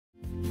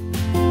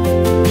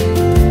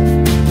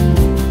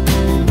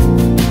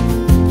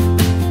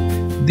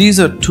These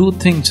are two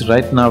things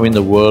right now in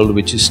the world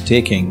which is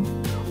taking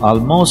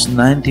almost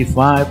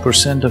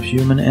 95% of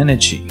human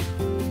energy.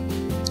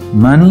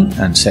 Money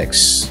and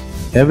sex.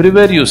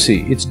 Everywhere you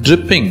see, it's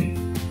dripping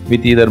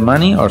with either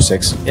money or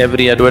sex.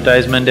 Every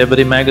advertisement,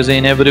 every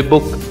magazine, every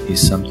book.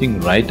 Is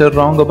something right or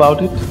wrong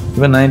about it?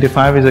 Even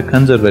 95 is a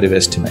conservative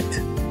estimate.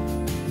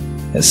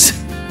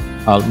 Yes,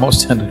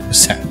 almost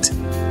 100%.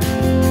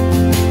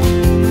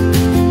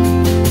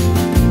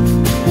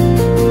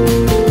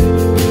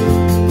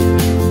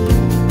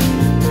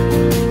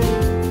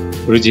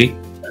 Guruji,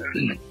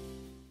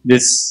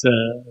 this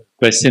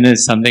question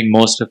is something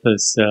most of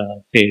us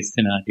face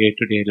in our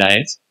day-to-day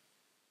lives.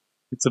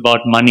 It's about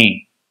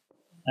money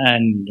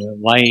and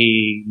why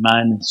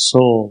man is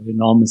so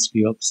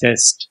enormously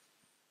obsessed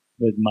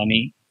with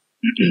money.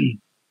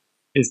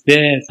 Is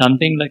there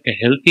something like a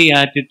healthy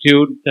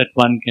attitude that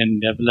one can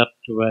develop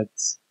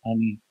towards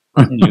money?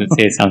 Can you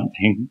say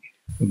something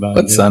about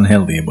What's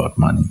unhealthy about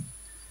money?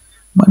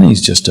 Money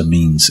is just a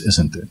means,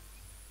 isn't it?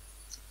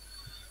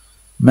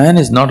 Man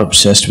is not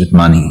obsessed with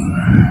money.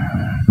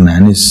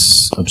 Man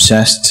is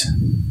obsessed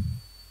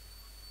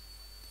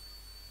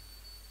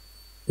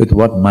with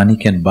what money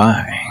can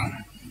buy,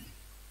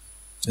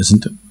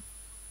 isn't it?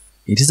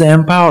 It is the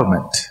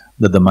empowerment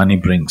that the money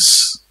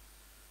brings,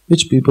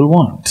 which people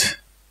want.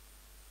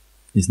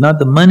 It's not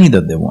the money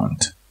that they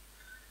want,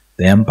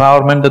 the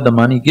empowerment that the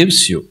money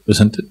gives you,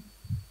 isn't it?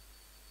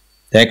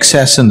 The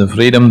access and the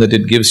freedom that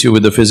it gives you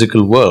with the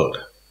physical world,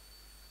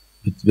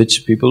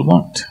 which people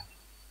want.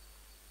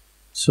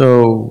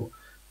 So,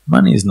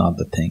 money is not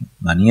the thing.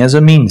 Money as a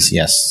means,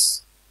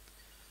 yes.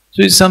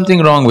 So is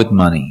something wrong with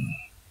money?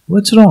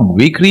 What's wrong?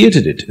 We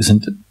created it,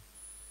 isn't it?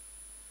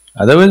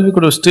 Otherwise we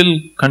could have still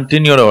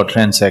continued our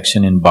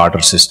transaction in barter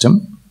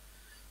system.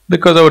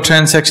 Because our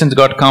transactions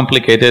got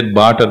complicated,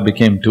 barter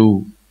became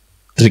too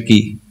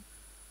tricky.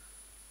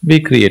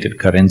 We created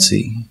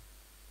currency.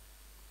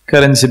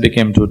 Currency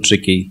became too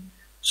tricky,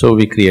 so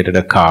we created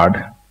a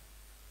card.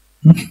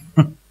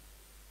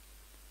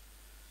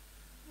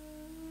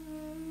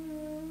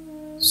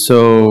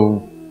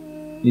 So,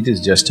 it is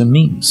just a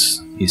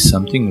means. Is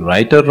something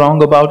right or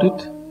wrong about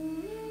it?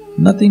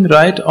 Nothing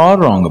right or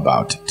wrong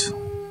about it.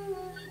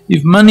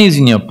 If money is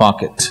in your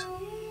pocket,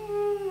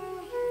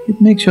 it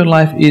makes your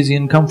life easy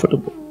and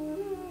comfortable.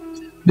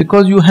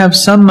 Because you have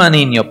some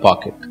money in your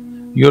pocket,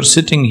 you're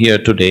sitting here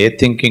today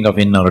thinking of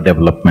inner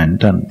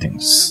development and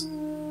things.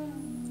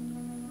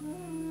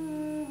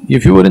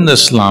 If you were in the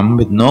slum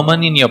with no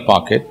money in your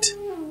pocket,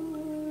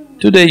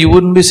 today you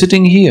wouldn't be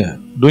sitting here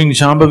doing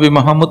Shambhavi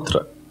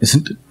Mahamudra,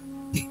 isn't it?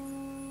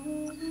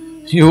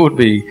 You would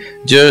be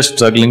just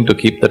struggling to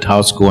keep that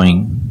house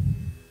going,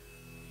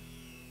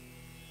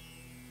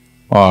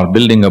 or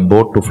building a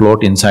boat to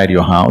float inside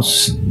your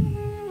house.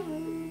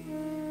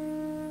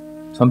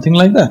 Something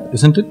like that,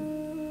 isn't it?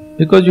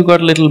 Because you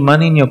got little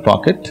money in your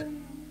pocket,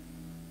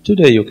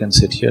 today you can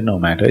sit here no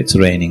matter it's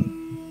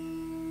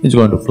raining, it's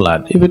going to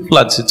flood. If it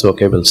floods, it's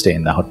okay, we'll stay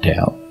in the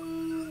hotel.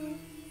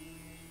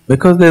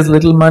 Because there's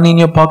little money in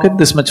your pocket,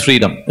 this much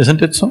freedom,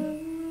 isn't it so?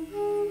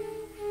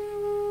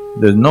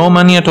 There's no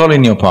money at all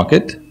in your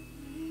pocket,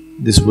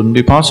 this wouldn't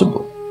be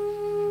possible.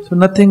 So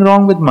nothing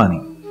wrong with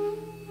money.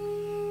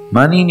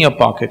 Money in your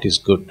pocket is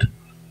good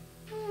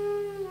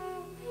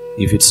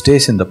if it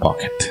stays in the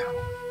pocket.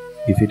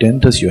 If it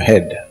enters your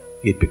head,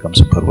 it becomes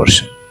a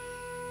perversion.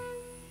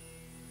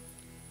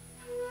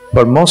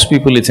 For most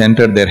people, it's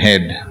entered their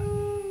head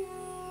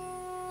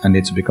and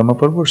it's become a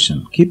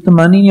perversion. Keep the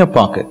money in your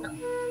pocket,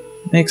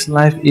 makes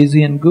life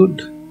easy and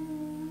good.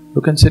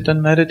 You can sit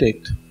and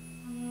meditate.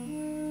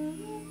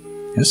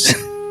 Yes.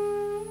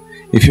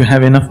 If you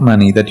have enough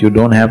money that you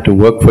don't have to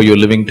work for your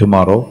living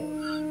tomorrow,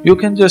 you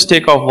can just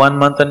take off 1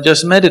 month and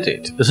just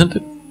meditate, isn't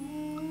it?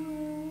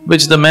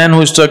 Which the man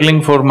who is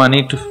struggling for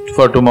money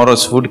for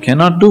tomorrow's food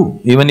cannot do,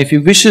 even if he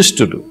wishes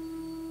to do.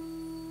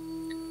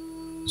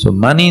 So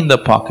money in the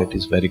pocket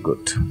is very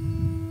good.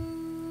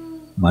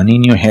 Money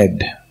in your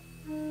head,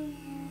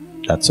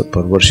 that's a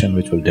perversion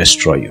which will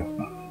destroy you.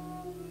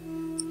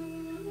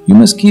 You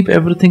must keep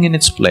everything in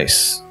its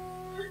place.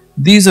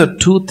 These are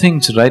two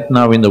things right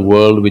now in the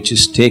world which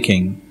is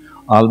taking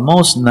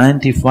almost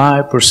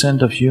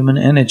 95% of human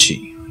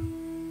energy.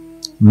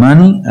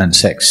 Money and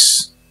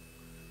sex.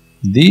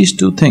 These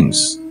two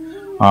things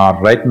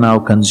are right now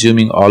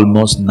consuming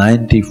almost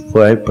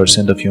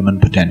 95% of human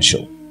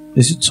potential.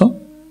 Is it so?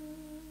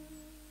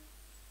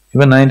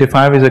 Even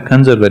 95 is a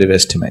conservative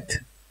estimate.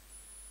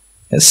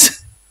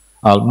 Yes,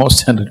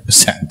 almost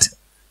 100%.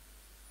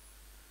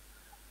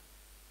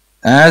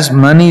 As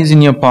money is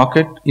in your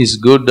pocket is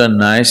good and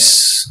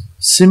nice,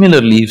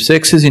 similarly if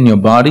sex is in your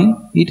body,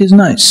 it is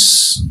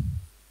nice.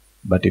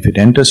 But if it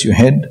enters your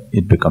head,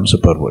 it becomes a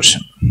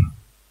perversion.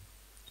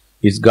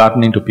 It's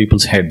gotten into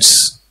people's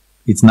heads.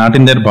 It's not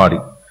in their body,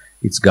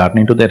 it's gotten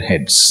into their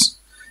heads.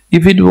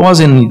 If it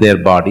was in their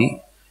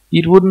body,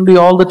 it wouldn't be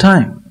all the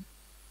time.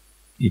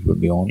 It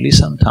would be only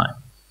some time,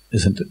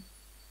 isn't it?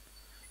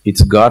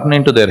 It's gotten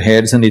into their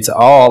heads and it's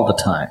all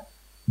the time.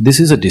 This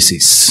is a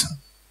disease.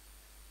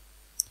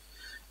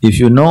 If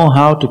you know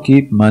how to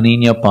keep money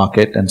in your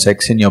pocket and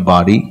sex in your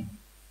body,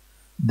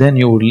 then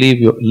you would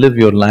live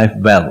your life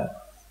well.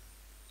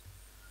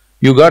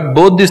 You got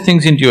both these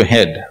things into your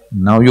head,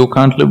 now you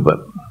can't live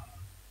well.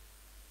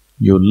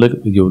 You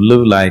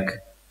live like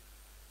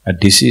a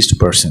deceased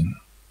person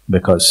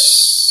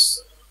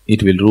because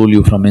it will rule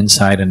you from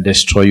inside and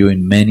destroy you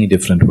in many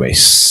different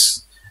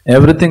ways.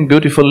 Everything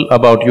beautiful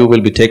about you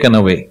will be taken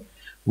away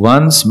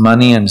once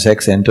money and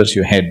sex enters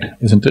your head,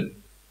 isn't it?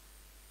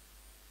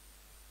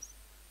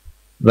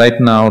 Right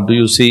now, do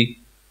you see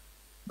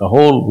the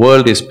whole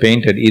world is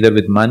painted either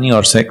with money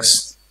or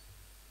sex?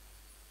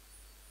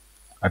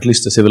 At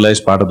least the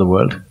civilized part of the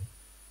world.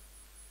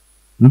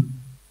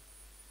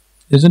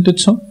 Isn't it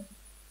so?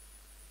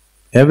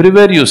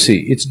 Everywhere you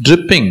see, it's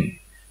dripping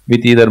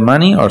with either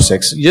money or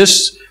sex.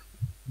 Just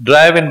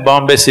drive in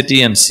Bombay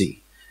city and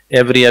see.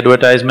 Every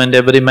advertisement,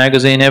 every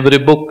magazine, every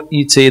book,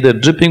 it's either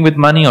dripping with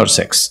money or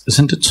sex,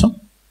 isn't it so?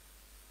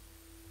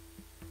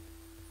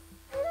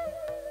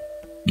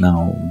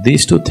 Now,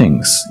 these two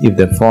things, if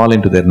they fall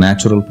into their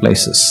natural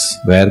places,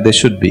 where they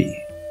should be,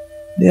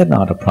 they are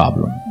not a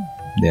problem.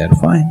 They are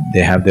fine,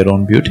 they have their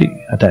own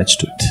beauty attached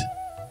to it.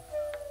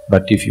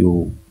 But if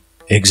you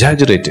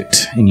exaggerate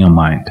it in your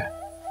mind,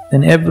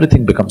 then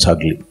everything becomes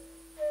ugly.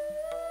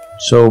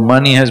 So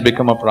money has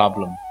become a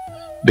problem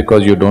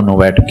because you don't know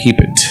where to keep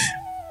it.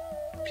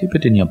 Keep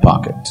it in your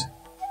pocket.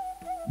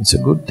 It's a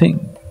good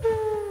thing.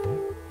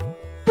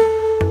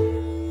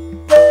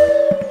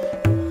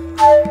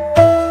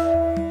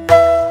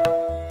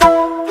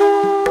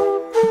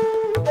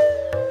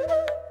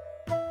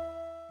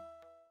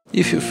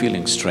 If you're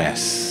feeling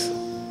stress,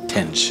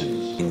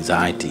 tension,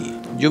 anxiety,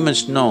 you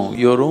must know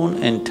your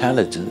own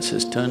intelligence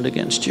has turned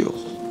against you.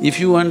 If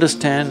you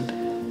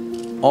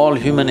understand all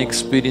human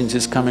experience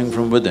is coming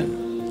from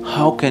within,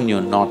 how can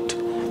you not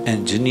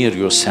engineer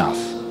yourself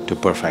to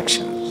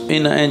perfection?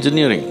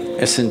 Engineering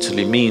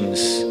essentially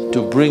means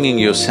to bringing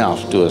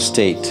yourself to a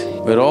state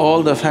where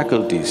all the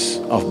faculties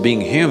of being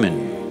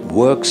human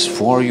works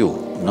for you,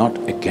 not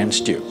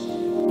against you.